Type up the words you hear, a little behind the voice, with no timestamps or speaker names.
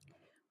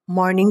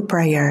Morning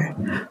Prayer,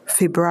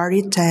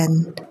 February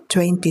 10,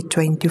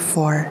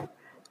 2024.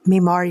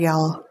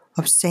 Memorial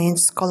of Saint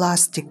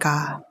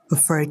Scholastica, a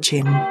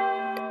Virgin.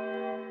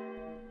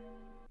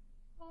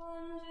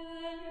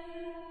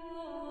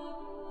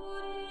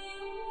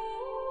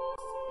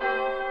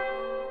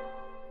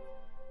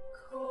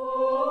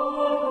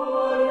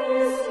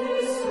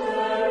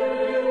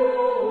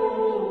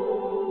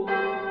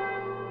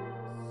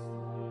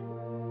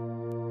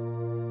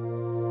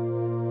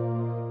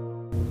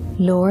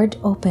 Lord,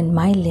 open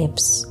my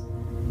lips,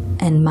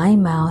 and my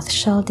mouth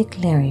shall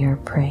declare your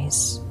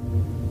praise.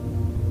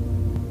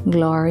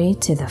 Glory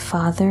to the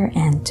Father,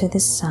 and to the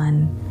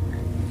Son,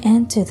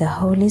 and to the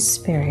Holy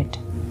Spirit,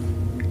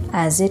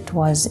 as it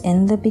was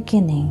in the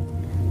beginning,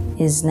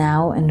 is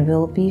now, and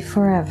will be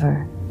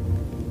forever.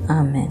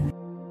 Amen.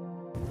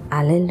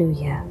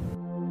 Alleluia.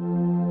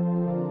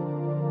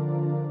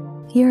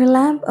 Your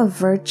lamp of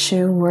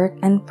virtue, work,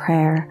 and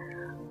prayer,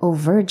 O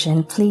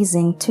Virgin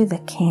pleasing to the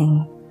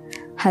King,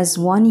 has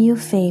won you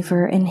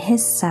favor in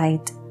his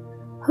sight,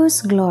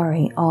 whose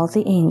glory all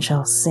the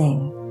angels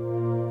sing.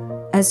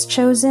 As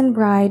chosen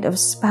bride of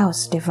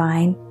spouse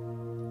divine,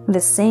 the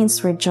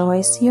saints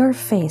rejoice your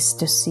face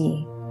to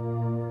see.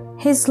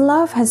 His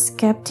love has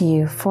kept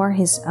you for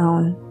his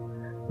own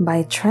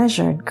by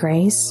treasured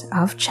grace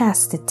of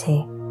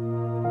chastity.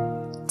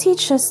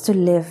 Teach us to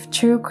live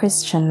true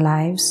Christian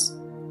lives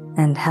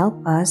and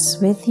help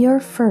us with your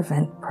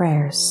fervent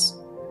prayers,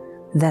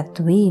 that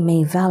we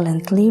may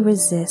valiantly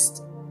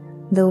resist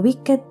the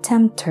wicked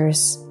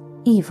tempter's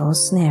evil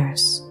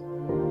snares.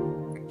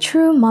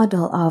 True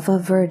model of a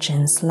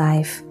virgin's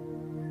life,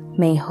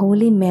 may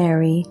Holy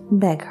Mary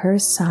beg her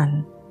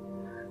Son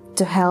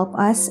to help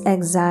us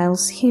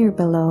exiles here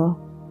below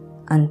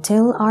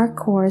until our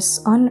course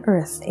on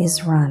earth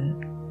is run.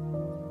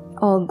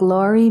 All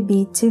glory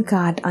be to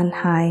God on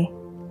high,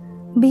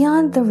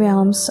 beyond the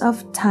realms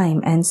of time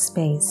and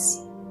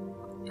space,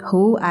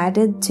 who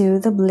added to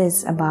the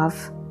bliss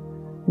above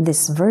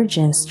this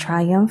virgin's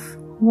triumph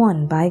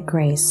won by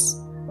grace.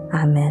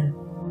 Amen.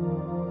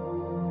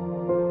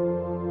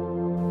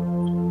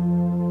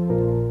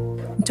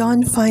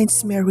 Dawn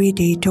finds me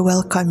ready to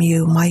welcome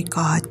you, my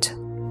God.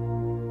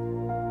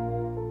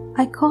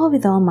 I call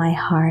with all my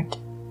heart,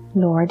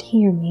 Lord,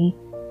 hear me.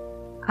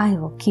 I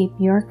will keep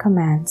your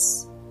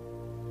commands.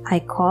 I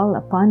call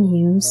upon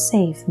you,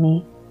 save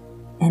me,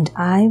 and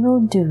I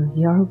will do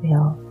your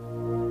will.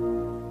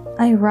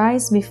 I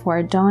rise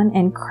before dawn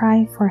and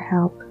cry for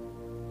help.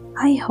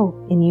 I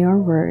hope in your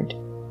word.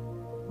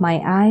 My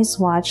eyes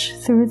watch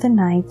through the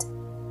night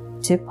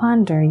to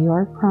ponder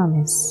your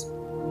promise.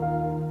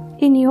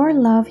 In your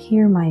love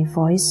hear my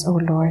voice, O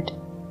Lord.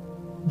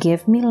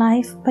 Give me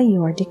life by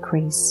your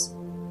decrees.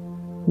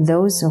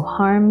 Those who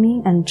harm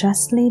me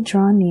unjustly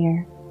draw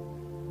near.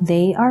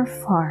 They are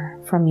far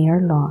from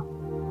your law.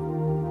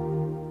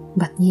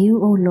 But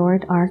you, O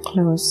Lord, are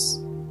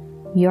close.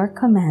 Your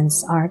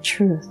commands are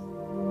truth.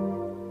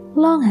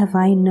 Long have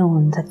I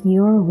known that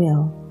your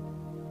will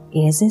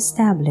is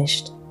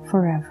established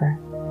forever.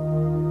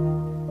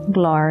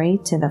 Glory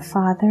to the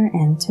Father,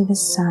 and to the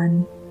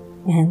Son,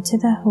 and to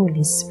the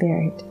Holy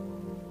Spirit,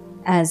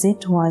 as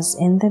it was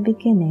in the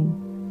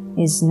beginning,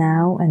 is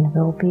now, and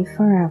will be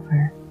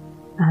forever.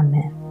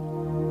 Amen.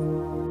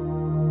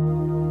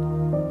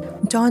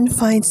 Dawn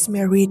finds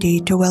me ready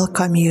to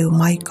welcome you,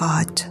 my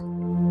God.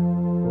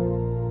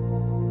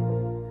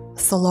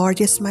 The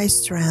Lord is my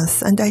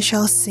strength, and I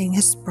shall sing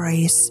his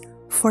praise,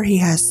 for he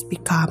has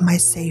become my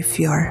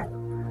Savior.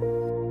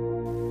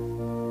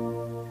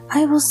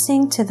 I will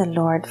sing to the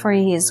Lord, for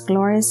he is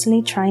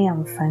gloriously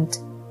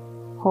triumphant.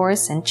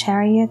 Horse and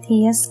chariot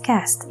he has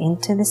cast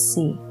into the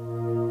sea.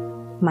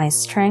 My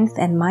strength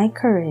and my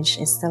courage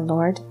is the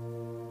Lord,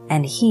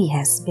 and he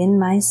has been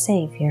my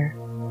Savior.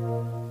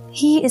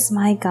 He is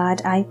my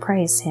God, I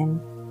praise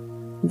him.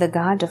 The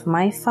God of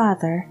my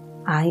father,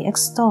 I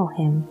extol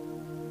him.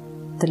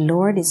 The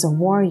Lord is a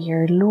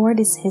warrior, Lord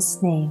is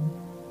his name.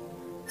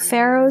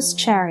 Pharaoh's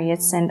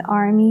chariots and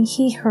army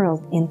he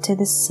hurled into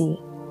the sea.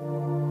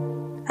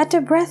 At the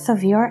breath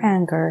of your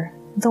anger,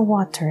 the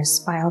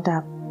waters piled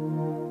up.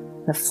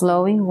 The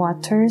flowing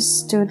waters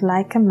stood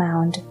like a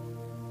mound.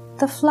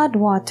 The flood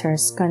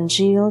waters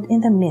congealed in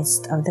the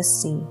midst of the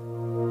sea.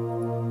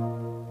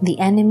 The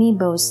enemy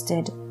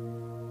boasted,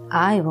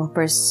 I will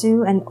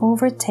pursue and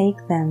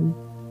overtake them.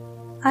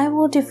 I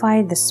will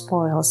divide the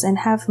spoils and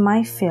have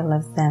my fill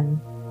of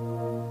them.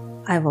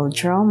 I will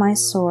draw my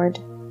sword,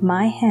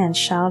 my hand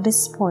shall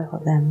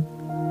despoil them.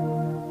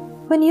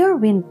 When your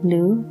wind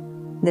blew,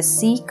 the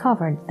sea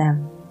covered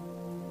them.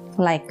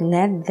 Like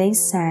lead they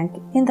sank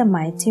in the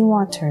mighty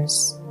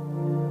waters.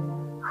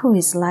 Who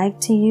is like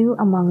to you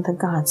among the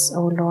gods,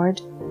 O Lord?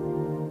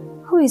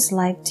 Who is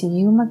like to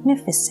you,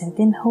 magnificent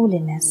in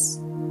holiness?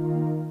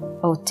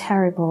 O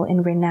terrible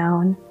in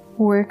renown,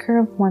 worker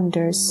of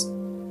wonders,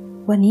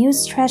 when you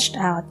stretched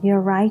out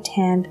your right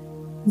hand,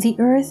 the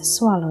earth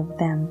swallowed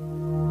them.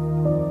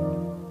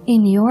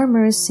 In your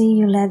mercy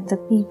you led the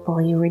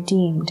people you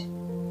redeemed.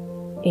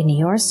 In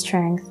your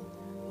strength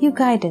you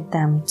guided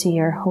them to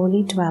your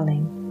holy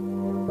dwelling.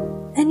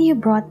 and you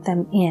brought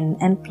them in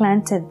and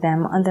planted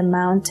them on the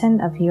mountain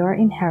of your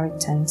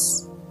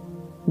inheritance,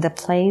 the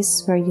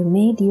place where you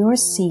made your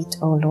seat,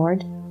 O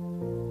Lord,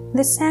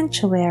 the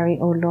sanctuary,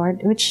 O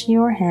Lord, which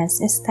your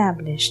hands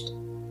established.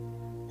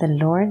 The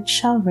Lord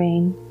shall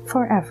reign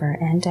forever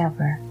and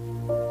ever.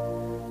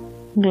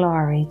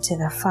 Glory to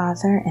the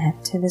Father,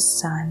 and to the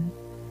Son,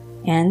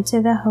 and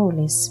to the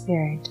Holy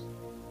Spirit,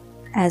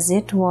 as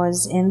it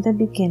was in the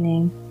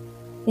beginning,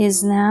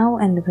 is now,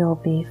 and will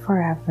be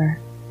forever.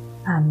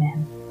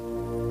 Amen.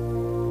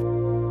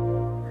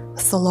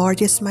 The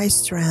Lord is my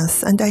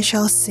strength, and I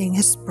shall sing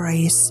his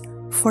praise,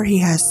 for he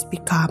has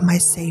become my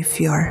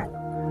Savior.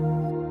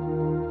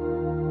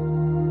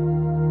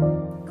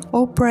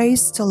 O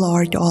praise the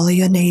Lord, all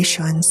you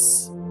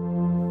nations.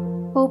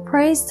 O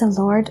praise the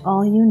Lord,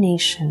 all you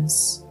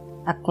nations.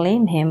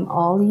 Acclaim him,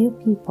 all you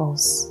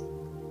peoples.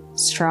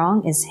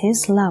 Strong is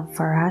his love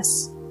for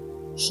us.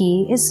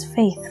 He is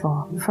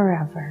faithful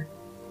forever.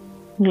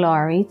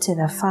 Glory to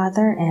the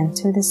Father, and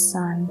to the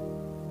Son,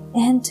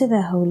 and to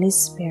the Holy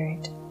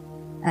Spirit,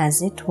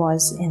 as it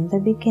was in the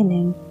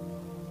beginning,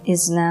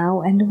 is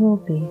now, and will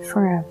be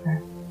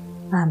forever.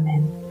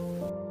 Amen.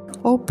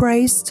 O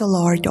praise the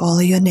Lord,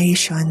 all you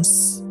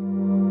nations.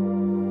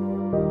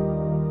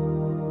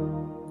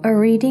 A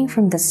reading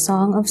from the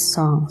Song of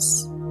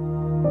Songs.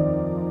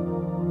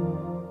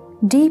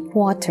 Deep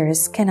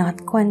waters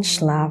cannot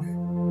quench love,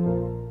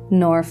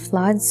 nor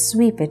floods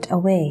sweep it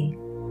away.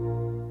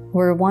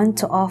 Were one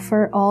to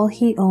offer all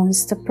he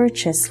owns to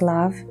purchase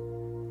love,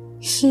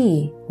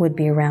 he would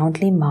be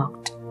roundly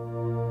mocked.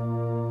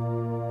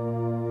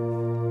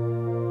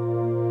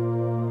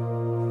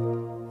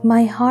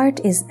 My heart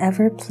is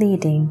ever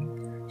pleading,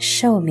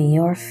 show me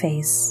your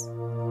face.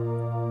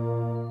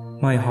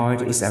 My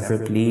heart is ever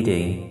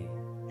pleading,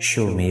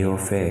 show me your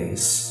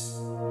face.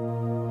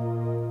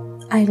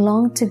 I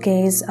long to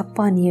gaze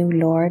upon you,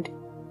 Lord.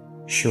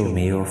 Show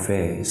me your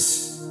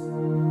face.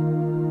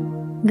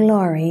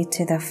 Glory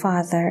to the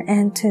Father,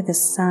 and to the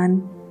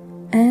Son,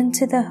 and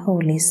to the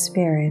Holy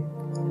Spirit.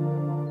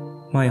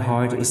 My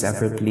heart is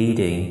ever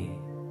pleading,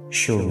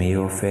 show me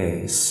your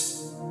face.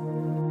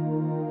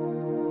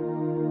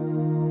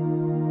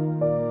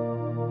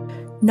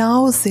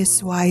 Now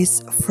this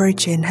wise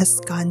virgin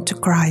has gone to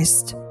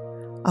Christ.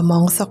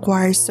 Among the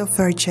choirs of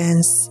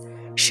virgins,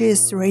 she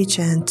is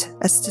radiant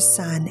as the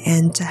sun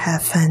in the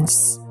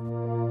heavens.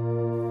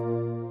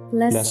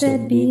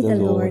 Blessed be the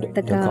Lord,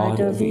 the God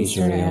of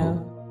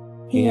Israel.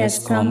 He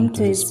has come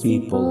to his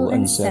people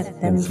and set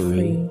them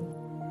free.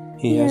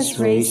 He has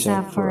raised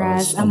up for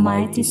us a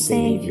mighty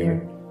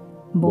Savior,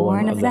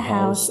 born of the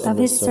house of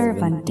his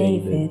servant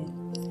David.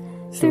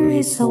 Through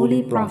his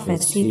holy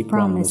prophets he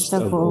promised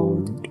of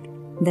old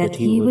that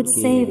he would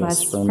save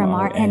us from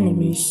our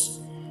enemies,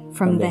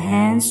 from the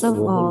hands of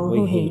all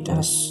who hate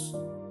us.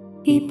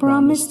 He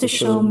promised to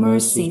show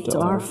mercy to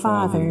our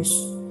fathers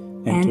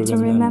and to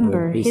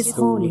remember his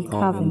holy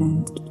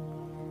covenant.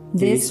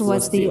 This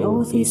was the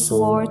oath he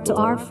swore to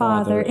our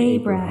father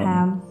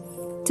Abraham,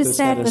 to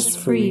set us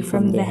free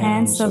from the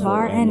hands of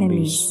our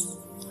enemies,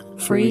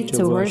 free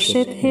to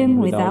worship him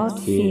without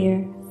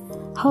fear,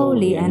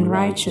 holy and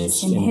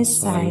righteous in his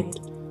sight,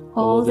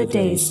 all the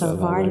days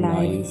of our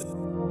life.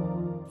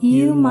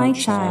 You, my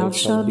child,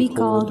 shall be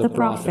called the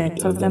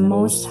prophet of the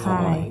Most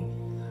High,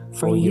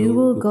 for you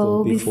will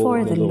go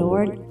before the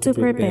Lord to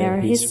prepare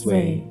his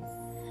way,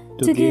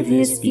 to give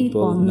his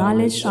people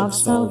knowledge of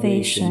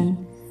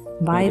salvation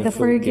by the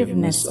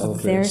forgiveness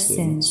of their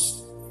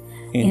sins.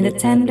 In the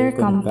tender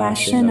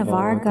compassion of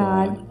our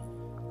God,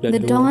 the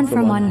dawn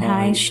from on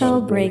high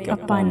shall break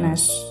upon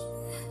us,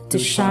 to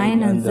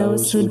shine on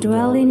those who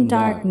dwell in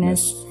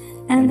darkness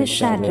and the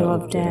shadow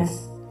of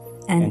death,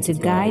 and to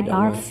guide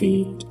our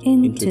feet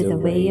into the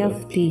way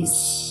of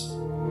peace.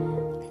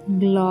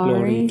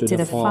 Glory to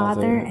the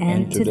Father,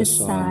 and to the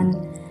Son,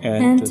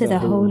 and to the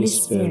Holy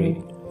Spirit,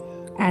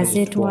 as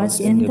it was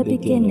in the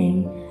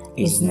beginning,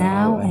 is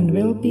now, and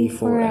will be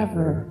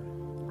forever.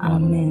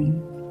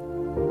 Amen.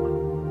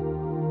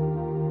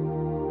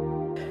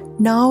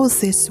 Now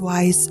this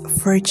wise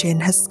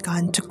virgin has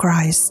gone to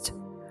Christ.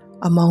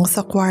 Among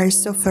the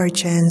choirs of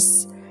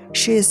virgins,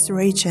 she is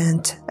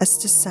radiant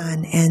as the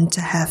sun in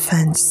the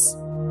heavens.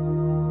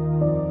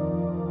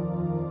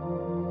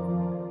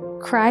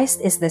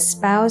 Christ is the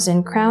spouse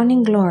and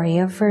crowning glory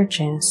of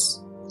virgins.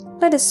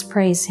 Let us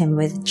praise him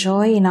with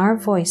joy in our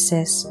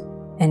voices,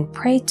 and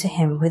pray to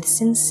him with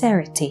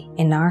sincerity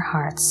in our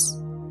hearts.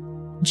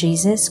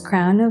 Jesus,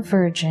 crown of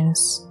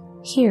virgins,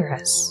 hear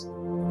us.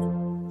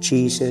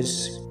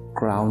 Jesus,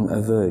 crown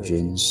of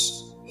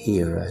virgins,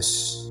 hear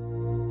us.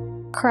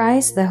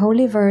 Christ, the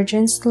holy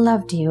virgins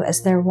loved you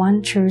as their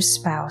one true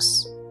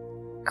spouse.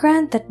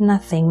 Grant that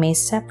nothing may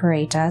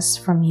separate us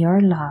from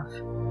your love.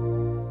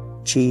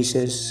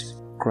 Jesus,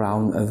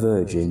 crown of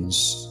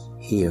virgins,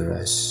 hear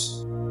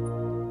us.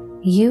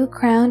 You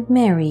crowned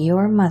Mary,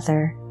 your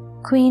mother,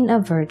 Queen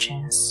of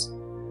Virgins.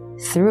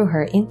 Through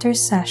her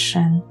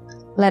intercession,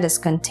 let us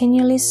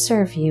continually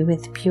serve you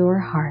with pure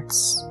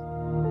hearts.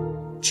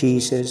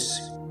 Jesus,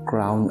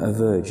 crown of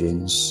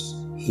virgins,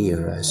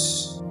 hear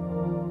us.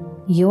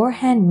 Your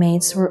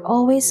handmaids were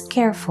always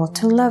careful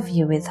to love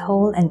you with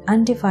whole and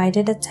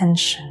undivided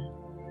attention,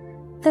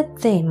 that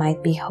they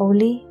might be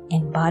holy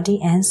in body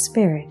and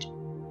spirit.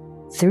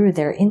 Through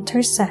their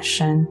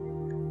intercession,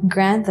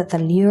 grant that the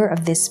lure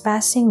of this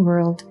passing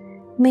world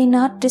may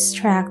not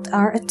distract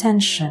our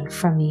attention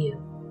from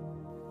you.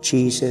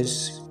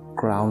 Jesus,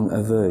 crown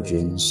of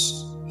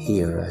virgins,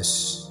 hear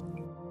us.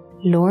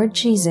 Lord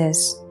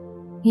Jesus,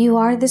 you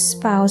are the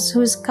spouse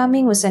whose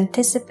coming was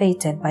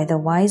anticipated by the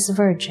wise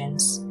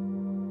virgins.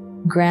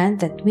 Grant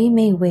that we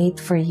may wait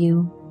for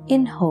you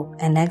in hope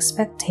and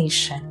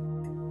expectation.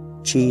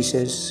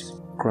 Jesus,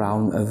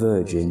 crown of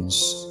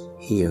virgins,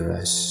 hear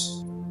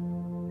us.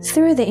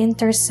 Through the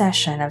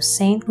intercession of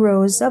Saint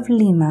Rose of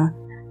Lima,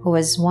 who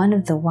was one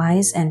of the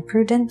wise and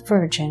prudent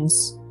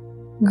virgins,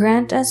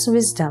 grant us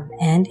wisdom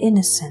and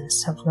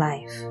innocence of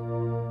life.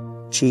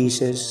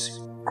 Jesus,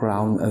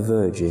 crown of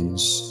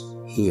virgins,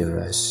 hear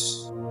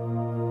us.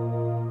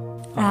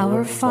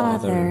 Our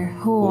Father,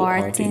 who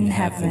art in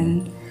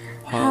heaven,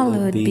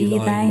 hallowed be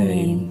thy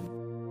name.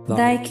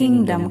 Thy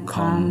kingdom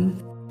come,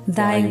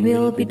 thy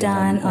will be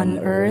done on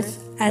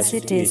earth as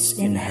it is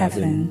in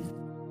heaven.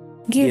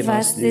 Give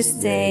us this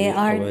day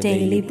our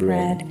daily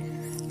bread,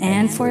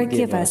 and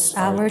forgive us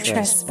our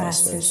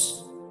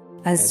trespasses,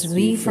 as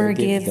we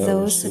forgive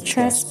those who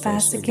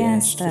trespass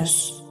against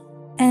us.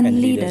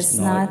 And lead us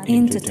not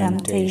into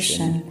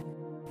temptation,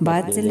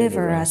 but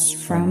deliver us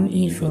from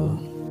evil.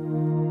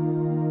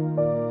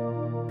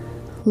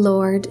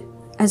 Lord,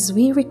 as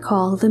we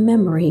recall the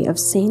memory of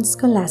Saint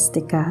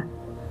Scholastica,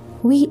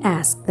 we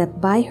ask that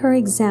by her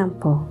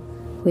example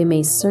we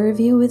may serve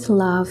you with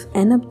love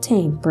and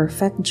obtain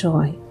perfect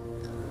joy.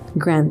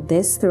 Grant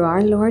this through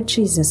our Lord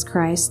Jesus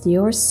Christ,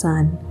 your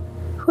Son,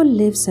 who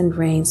lives and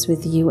reigns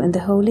with you and the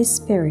Holy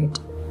Spirit,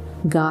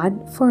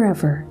 God,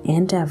 forever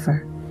and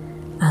ever.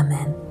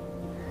 Amen.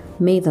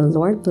 May the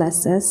Lord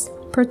bless us,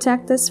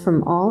 protect us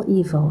from all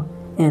evil,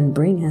 and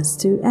bring us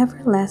to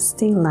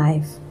everlasting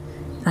life.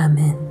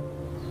 Amen.